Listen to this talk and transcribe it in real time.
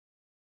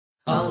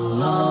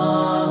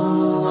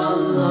Allahu,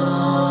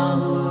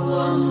 Allahu,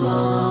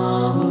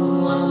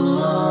 Allahu,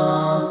 Allahu,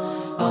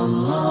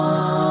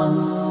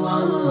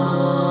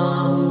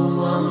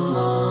 Allahu,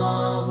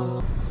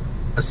 Allahu.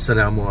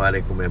 Assalamu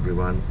alaikum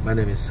everyone. My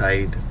name is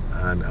Syed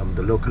and I'm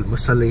the local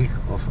Musalli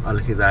of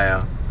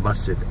Alhidaya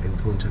Masjid in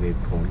Thuntanit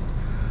Pond.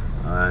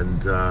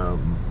 And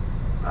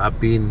I've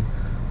been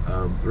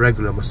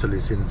regular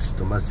Musalli since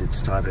the masjid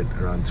started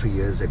around 3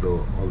 years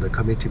ago. All the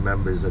committee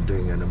members are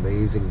doing an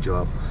amazing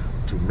job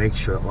to make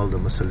sure all the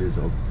Musallis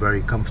are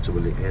very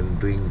comfortably in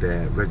doing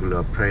their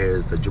regular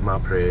prayers, the Jummah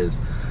prayers,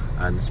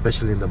 and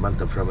especially in the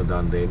month of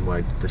Ramadan they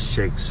invite the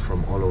sheikhs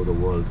from all over the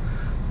world.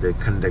 They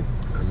conduct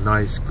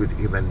nice good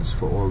events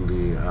for all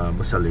the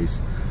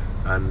Musallis,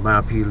 and my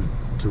appeal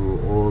to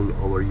all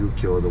over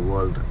UK or the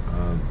world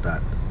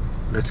that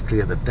let's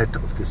clear the debt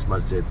of this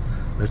masjid.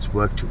 Let's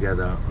work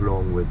together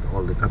along with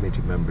all the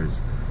committee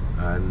members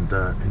and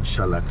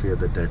inshallah clear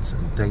the debts.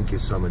 And thank you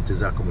so much.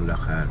 Jazakumullah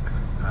khair.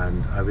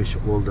 And I wish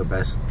all the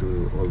best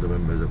to all the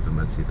members of the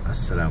masjid.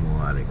 Assalamu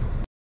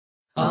alaikum.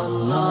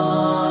 Allah.